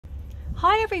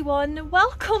Hi everyone,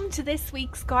 welcome to this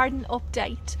week's garden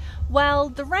update. Well,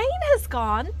 the rain has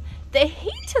gone, the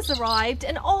heat has arrived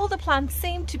and all the plants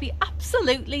seem to be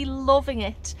absolutely loving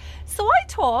it. So I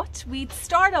thought we'd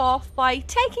start off by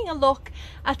taking a look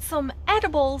at some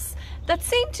edibles that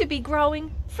seem to be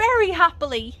growing very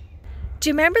happily. Do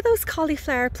you remember those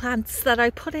cauliflower plants that I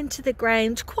put into the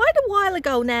ground quite a while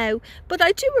ago now? But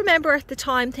I do remember at the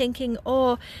time thinking,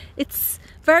 oh, it's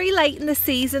very late in the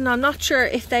season, I'm not sure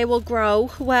if they will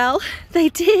grow. Well, they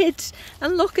did.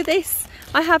 And look at this.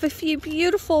 I have a few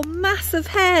beautiful massive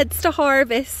heads to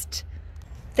harvest.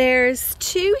 There's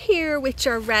 2 here which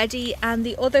are ready and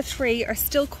the other 3 are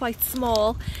still quite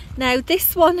small. Now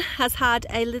this one has had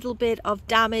a little bit of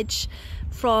damage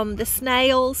from the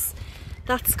snails.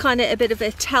 That's kind of a bit of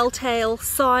a telltale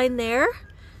sign there.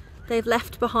 They've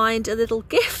left behind a little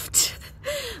gift.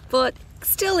 But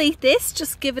still eat this,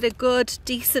 just give it a good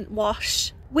decent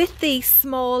wash. With the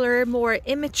smaller, more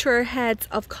immature heads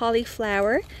of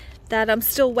cauliflower that I'm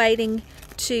still waiting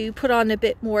to put on a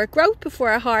bit more growth before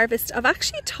I harvest, I've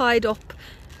actually tied up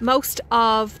most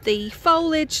of the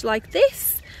foliage like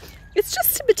this. It's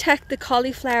just to protect the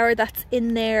cauliflower that's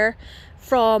in there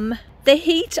from the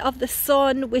heat of the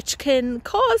sun, which can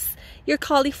cause your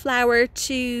cauliflower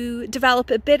to develop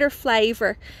a bitter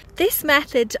flavour. This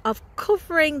method of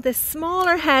covering the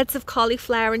smaller heads of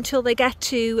cauliflower until they get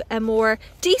to a more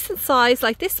decent size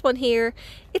like this one here,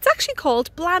 it's actually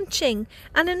called blanching.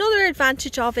 And another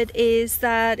advantage of it is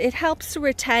that it helps to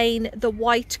retain the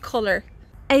white colour.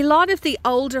 A lot of the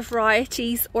older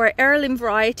varieties or heirloom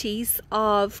varieties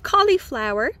of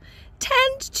cauliflower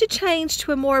tend to change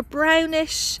to a more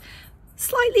brownish,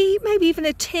 slightly maybe even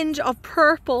a tinge of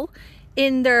purple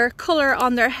in their colour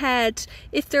on their head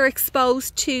if they're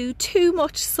exposed to too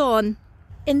much sun.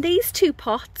 In these 2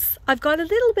 pots I've got a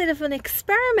little bit of an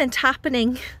experiment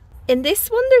happening. In this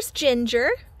one there's ginger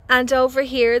and over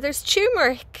here there's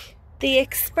turmeric. The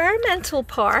experimental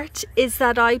part is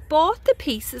that I bought the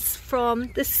pieces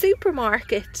from the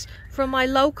supermarket from my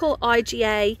local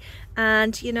IGA,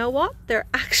 and you know what? They're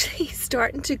actually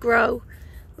starting to grow.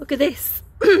 Look at this.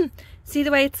 See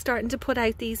the way it's starting to put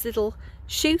out these little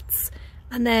shoots,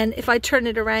 and then if I turn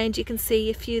it around you can see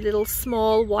a few little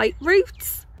small white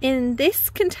roots. In this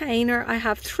container I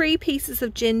have 3 pieces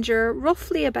of ginger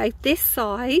roughly about this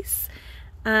size,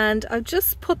 and I've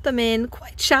just put them in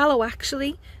quite shallow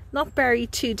actually, not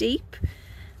buried too deep.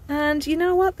 And you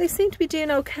know what, they seem to be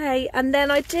doing okay. And then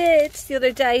I did the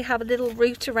other day have a little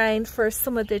root around for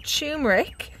some of the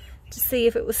turmeric to see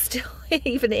if it was still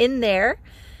even in there,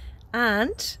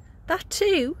 and that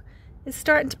too is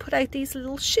starting to put out these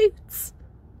little shoots.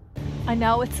 I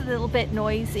know it's a little bit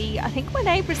noisy. I think my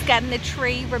neighbour's getting a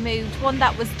tree removed, one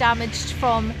that was damaged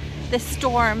from the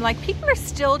storm. Like, people are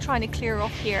still trying to clear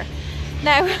up here.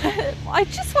 Now, I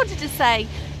just wanted to say,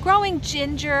 growing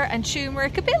ginger and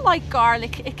turmeric, a bit like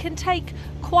garlic, it can take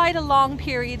quite a long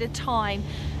period of time.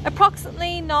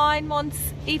 Approximately 9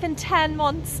 months, even 10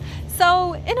 months.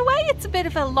 So in a way it's a bit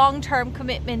of a long-term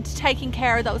commitment to taking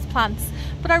care of those plants,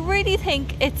 but I really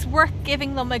think it's worth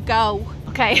giving them a go.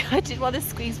 Okay, I did want to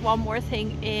squeeze one more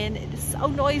thing in. It is so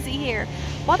noisy here.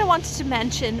 What I wanted to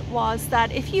mention was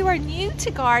that if you are new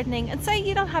to gardening and say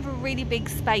you don't have a really big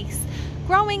space,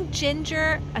 growing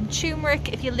ginger and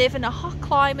turmeric if you live in a hot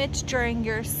climate during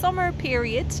your summer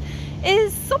period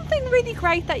is something really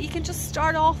great that you can just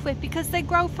start off with, because they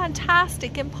grow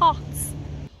fantastic in pots.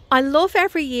 I love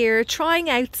every year trying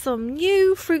out some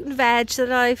new fruit and veg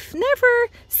that I've never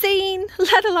seen,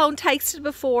 let alone tasted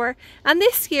before. And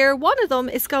this year one of them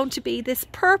is going to be this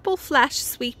purple flesh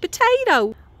sweet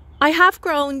potato. I have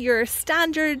grown your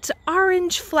standard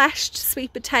orange fleshed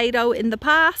sweet potato in the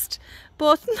past,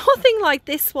 but nothing like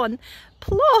this one.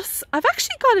 Plus, I've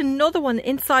actually got another one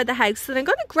inside the house that I'm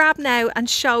going to grab now and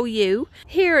show you.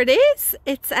 Here it is.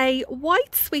 It's a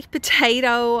white sweet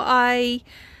potato. I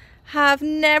have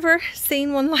never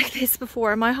seen one like this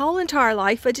before in my whole entire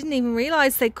life. I didn't even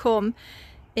realise they'd come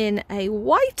in a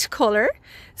white colour.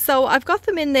 So I've got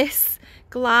them in this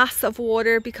glass of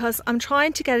water because I'm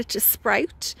trying to get it to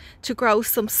sprout, to grow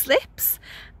some slips.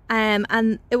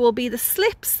 And it will be the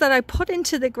slips that I put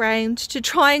into the ground to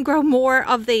try and grow more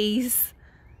of these.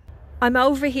 I'm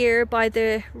over here by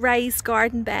the raised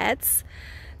garden beds.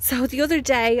 So the other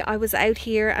day I was out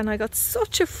here and I got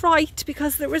such a fright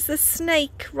because there was a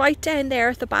snake right down there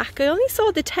at the back. I only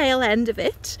saw the tail end of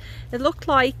it. It looked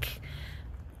like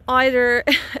either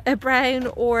a brown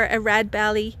or a red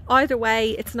belly. Either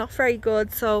way, it's not very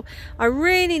good. So I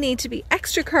really need to be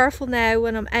extra careful now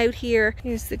when I'm out here.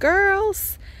 Here's the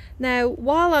girls. Now,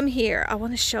 while I'm here, I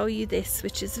want to show you this,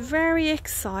 which is very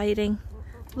exciting.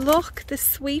 Look, the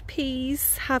sweet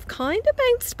peas have kind of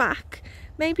bounced back,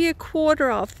 maybe a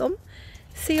quarter of them.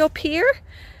 See up here?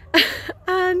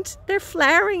 And they're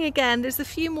flowering again. There's a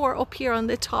few more up here on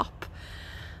the top.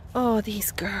 Oh,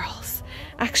 these girls.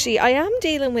 Actually, I am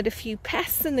dealing with a few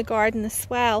pests in the garden as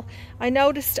well. I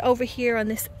noticed over here on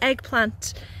this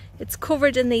eggplant, it's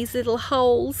covered in these little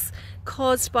holes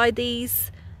caused by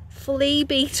these flea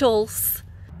beetles.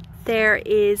 There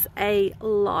is a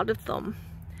lot of them.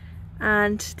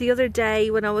 And the other day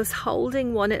when I was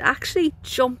holding one, it actually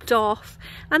jumped off.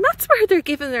 And that's where they're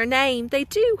given their name. They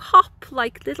do hop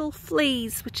like little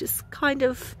fleas, which is kind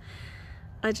of,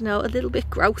 I don't know, a little bit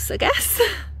gross, I guess.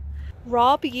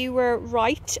 Rob, you were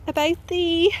right about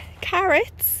the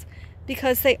carrots,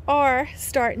 because they are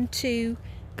starting to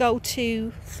go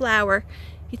to flower.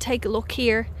 You take a look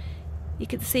here, you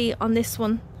can see on this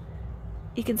one,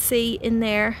 you can see in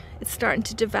there it's starting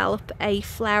to develop a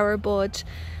flower bud.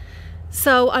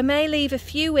 So I may leave a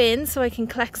few in so I can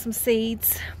collect some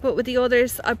seeds, but with the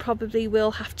others I probably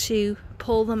will have to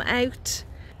pull them out.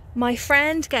 My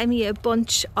friend gave me a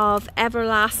bunch of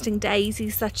everlasting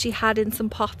daisies that she had in some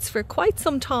pots for quite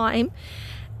some time.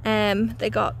 They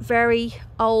got very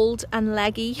old and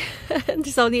leggy and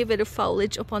there's only a bit of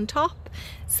foliage up on top.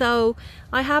 So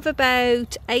I have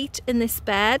about 8 in this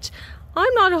bed.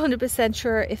 I'm not 100%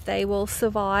 sure if they will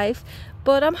survive,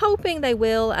 but I'm hoping they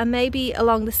will, and maybe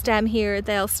along the stem here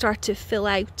they'll start to fill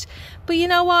out. But you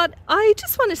know what, I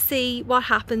just want to see what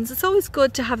happens. It's always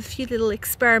good to have a few little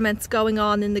experiments going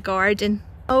on in the garden.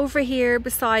 Over here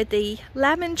beside the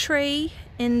lemon tree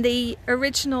in the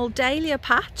original dahlia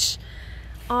patch,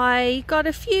 I got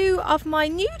a few of my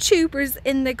new tubers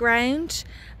in the ground.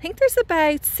 I think there's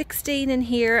about 16 in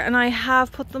here, and I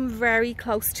have put them very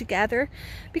close together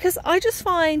because I just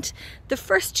find the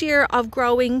first year of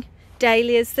growing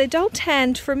dahlias, they don't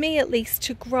tend, for me at least,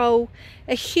 to grow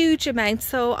a huge amount,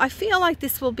 so I feel like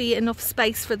this will be enough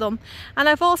space for them. And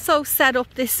I've also set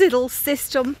up this little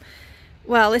system.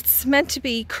 Well, it's meant to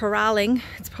be corralling.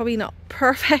 It's probably not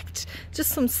perfect,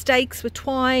 just some stakes with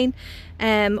twine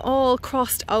all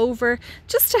crossed over,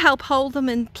 just to help hold them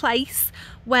in place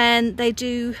when they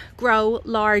do grow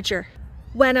larger.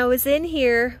 When I was in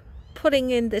here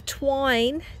putting in the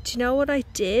twine, do you know what I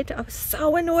did? I was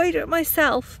so annoyed at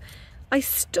myself. I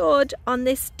stood on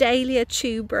this dahlia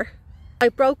tuber. I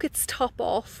broke its top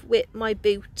off with my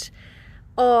boot.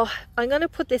 Oh, I'm going to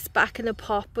put this back in a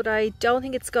pot, but I don't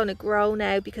think it's going to grow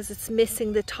now because it's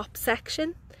missing the top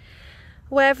section.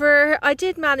 However, I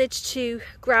did manage to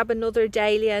grab another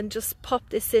dahlia and just pop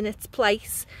this in its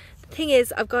place. The thing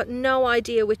is, I've got no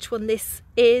idea which one this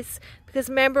is because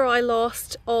remember I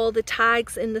lost all the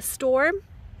tags in the storm.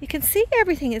 You can see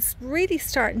everything is really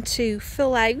starting to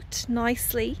fill out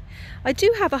nicely. I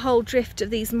do have a whole drift of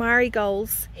these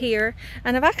marigolds here,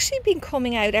 and I've actually been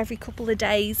coming out every couple of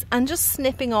days and just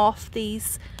snipping off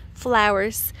these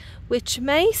flowers, which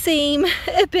may seem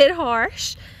a bit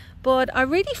harsh, but I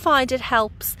really find it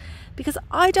helps because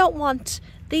I don't want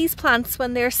these plants,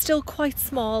 when they're still quite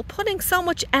small, putting so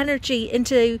much energy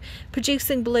into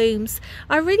producing blooms.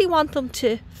 I really want them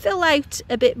to fill out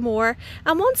a bit more,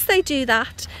 and once they do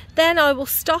that, then I will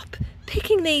stop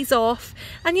picking these off,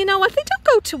 and you know what, they don't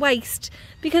go to waste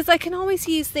because I can always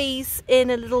use these in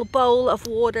a little bowl of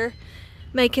water,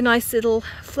 make a nice little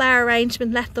flower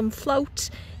arrangement, let them float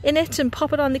in it and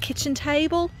pop it on the kitchen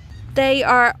table. They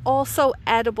are also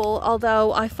edible,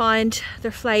 although I find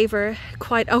their flavour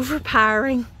quite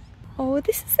overpowering. Oh,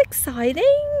 this is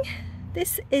exciting.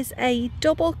 This is a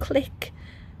double click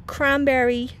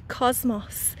cranberry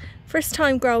cosmos. First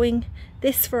time growing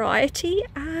this variety,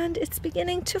 and it's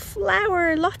beginning to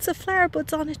flower. Lots of flower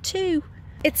buds on it too.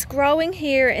 It's growing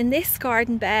here in this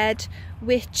garden bed,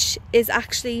 which is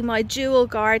actually my dual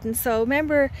garden. So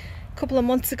remember, a couple of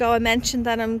months ago I mentioned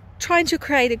that I'm trying to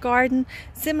create a garden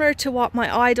similar to what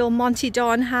my idol Monty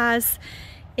Don has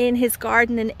in his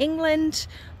garden in England,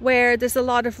 where there's a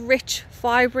lot of rich,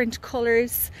 vibrant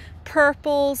colours,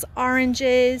 purples,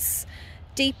 oranges,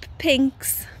 deep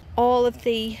pinks. All of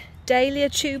the dahlia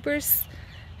tubers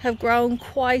have grown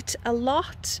quite a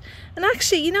lot, and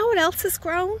actually, you know what else has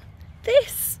grown?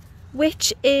 This,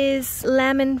 which is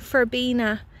lemon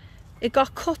verbena. It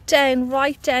got cut down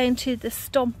right down to the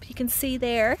stump, you can see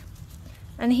there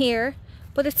and here,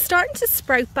 but it's starting to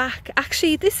sprout back.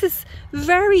 Actually, this is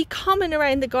very common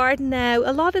around the garden now.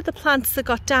 A lot of the plants that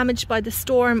got damaged by the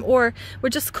storm or were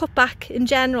just cut back in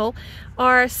general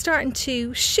are starting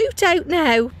to shoot out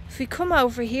now. If you come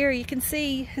over here, you can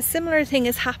see a similar thing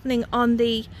is happening on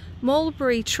the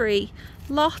mulberry tree.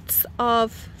 Lots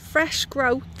of fresh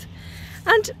growth.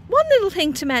 And one little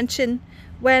thing to mention,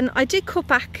 when I did cut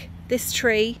back this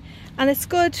tree, and it's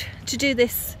good to do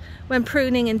this when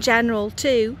pruning in general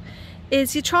too,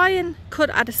 is you try and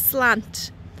cut at a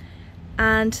slant,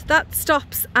 and that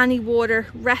stops any water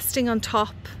resting on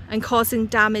top and causing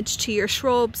damage to your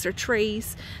shrubs or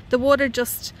trees. The water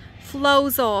just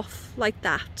flows off like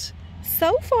that.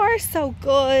 So far so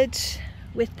good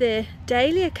with the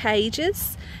dahlia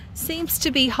cages. Seems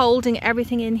to be holding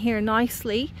everything in here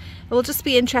nicely. It will just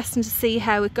be interesting to see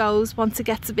how it goes once it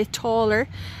gets a bit taller.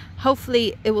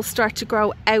 Hopefully it will start to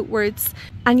grow outwards,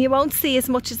 and you won't see as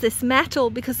much as this metal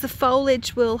because the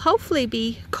foliage will hopefully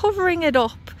be covering it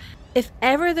up. If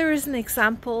ever there is an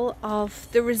example of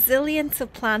the resilience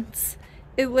of plants,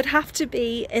 it would have to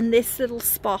be in this little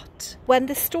spot. When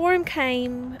the storm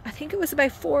came, I think it was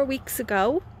about 4 weeks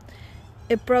ago,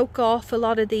 it broke off a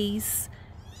lot of these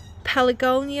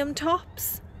pelargonium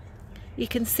tops. You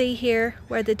can see here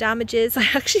where the damage is. I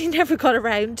actually never got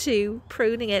around to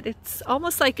pruning it. It's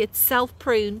almost like it's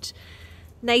self-pruned.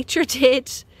 Nature did.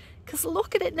 Because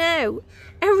look at it now.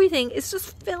 Everything is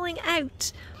just filling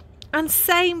out. And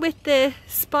same with the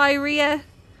Spirea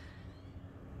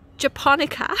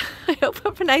japonica. I hope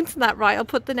I'm pronouncing that right. I'll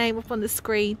put the name up on the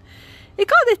screen. It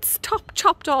got its top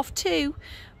chopped off too.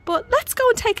 But let's go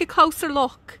and take a closer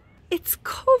look. It's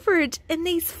covered in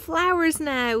these flowers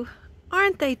now.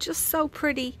 Aren't they just so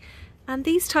pretty? And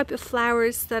these type of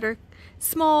flowers that are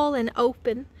small and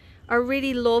open are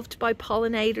really loved by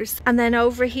pollinators. And then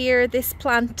over here, this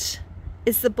plant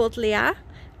is the buddleia,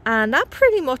 and that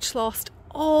pretty much lost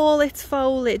all its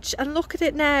foliage. And look at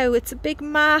it now, it's a big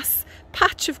mass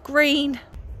patch of green.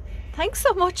 Thanks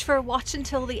so much for watching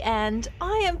till the end.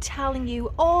 I am telling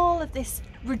you, all of this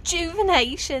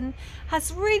rejuvenation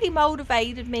has really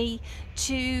motivated me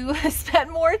to spend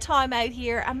more time out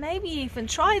here and maybe even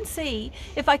try and see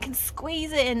if I can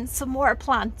squeeze in some more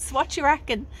plants. What do you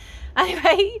reckon?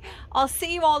 Anyway, I'll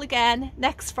see you all again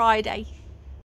next Friday.